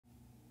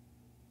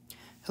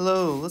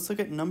Hello, let's look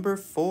at number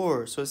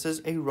 4. So it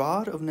says a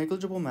rod of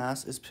negligible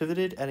mass is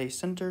pivoted at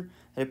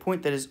a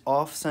point that is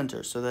off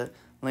center, so that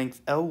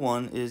length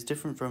L1 is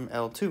different from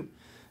L2.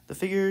 The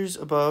figures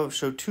above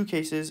show two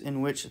cases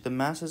in which the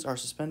masses are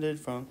suspended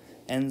from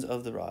ends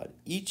of the rod.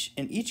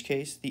 In each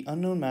case, the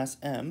unknown mass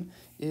M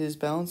is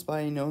balanced by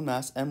a known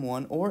mass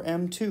M1 or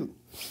M2,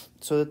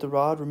 so that the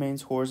rod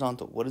remains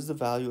horizontal. What is the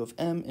value of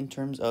M in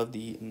terms of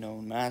the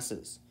known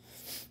masses?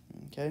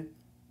 Okay.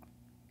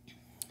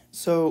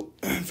 So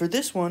for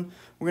this one,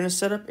 we're going to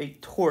set up a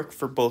torque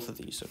for both of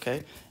these,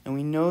 okay? And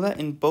we know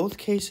that in both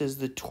cases,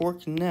 the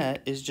torque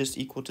net is just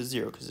equal to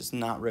 0 because it's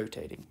not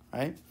rotating,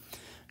 right?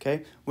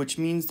 Okay, which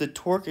means the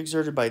torque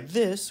exerted by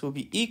this will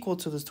be equal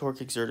to the torque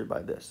exerted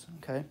by this,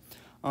 okay?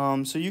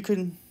 So you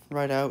can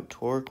write out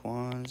torque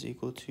 1 is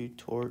equal to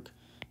torque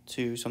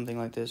 2, something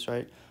like this,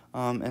 right?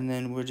 And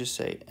then we'll just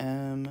say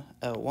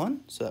ML1,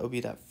 so that would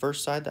be that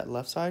first side, that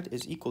left side,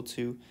 is equal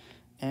to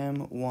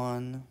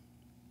M1.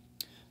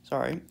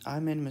 Sorry, I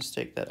made a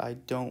mistake that I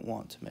don't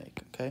want to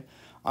make, okay?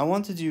 I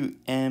want to do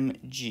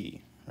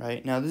mg,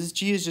 right? Now, this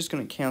g is just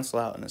going to cancel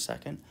out in a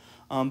second,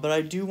 but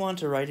I do want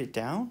to write it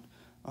down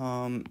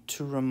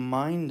to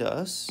remind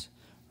us,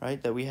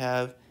 right, that we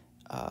have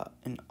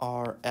an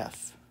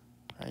RF,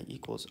 right,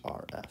 equals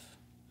RF. All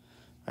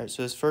right,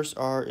 so this first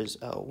R is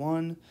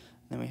L1,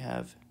 then we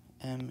have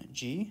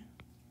mg,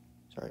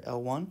 sorry,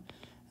 L1,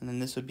 and then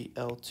this would be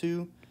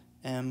L2,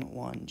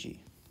 M1g,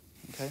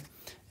 okay?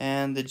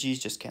 And the g's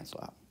just cancel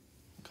out.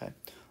 Okay,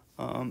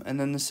 and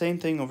then the same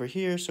thing over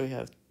here, so we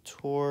have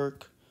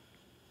torque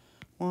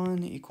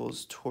 1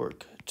 equals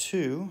torque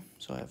 2,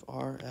 so I have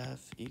RF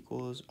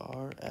equals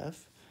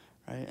RF,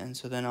 right, and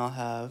so then I'll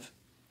have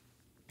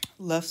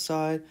left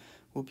side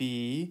will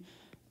be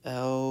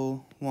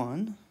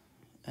L1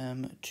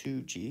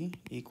 M2G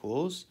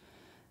equals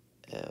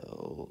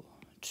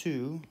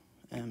L2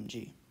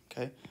 MG,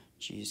 okay,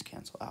 G's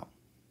cancel out.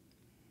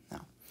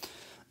 Now,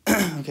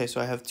 okay,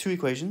 so I have two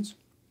equations,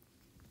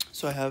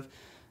 so I have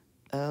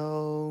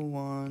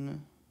L1M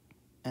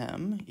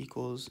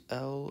equals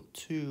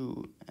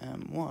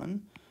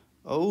L2M1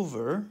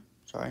 over,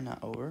 sorry, not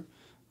over,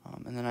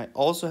 and then I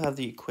also have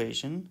the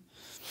equation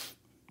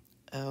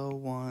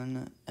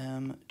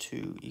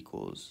L1M2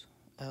 equals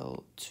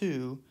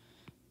L2M,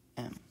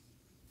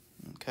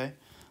 okay?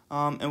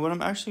 And what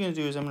I'm actually going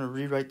to do is I'm going to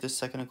rewrite this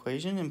second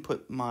equation and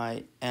put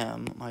my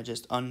M, my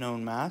just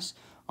unknown mass,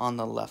 on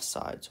the left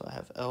side. So I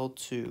have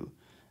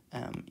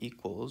L2M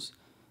equals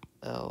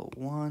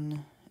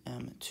L1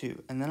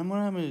 M2, and then what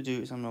I'm going to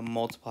do is I'm going to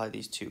multiply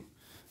these two,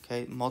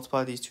 okay,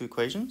 multiply these two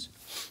equations,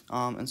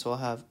 and so I'll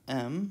have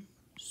M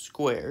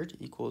squared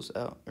equals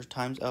L, or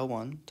times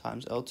L1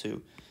 times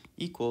L2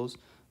 equals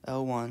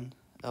L1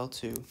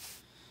 L2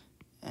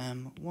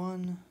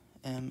 M1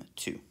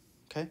 M2,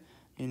 okay,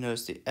 you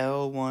notice the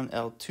L1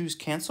 L2's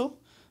cancel,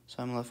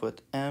 so I'm left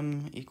with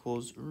M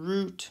equals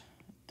root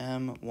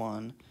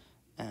M1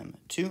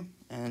 M2,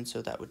 and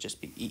so that would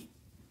just be E.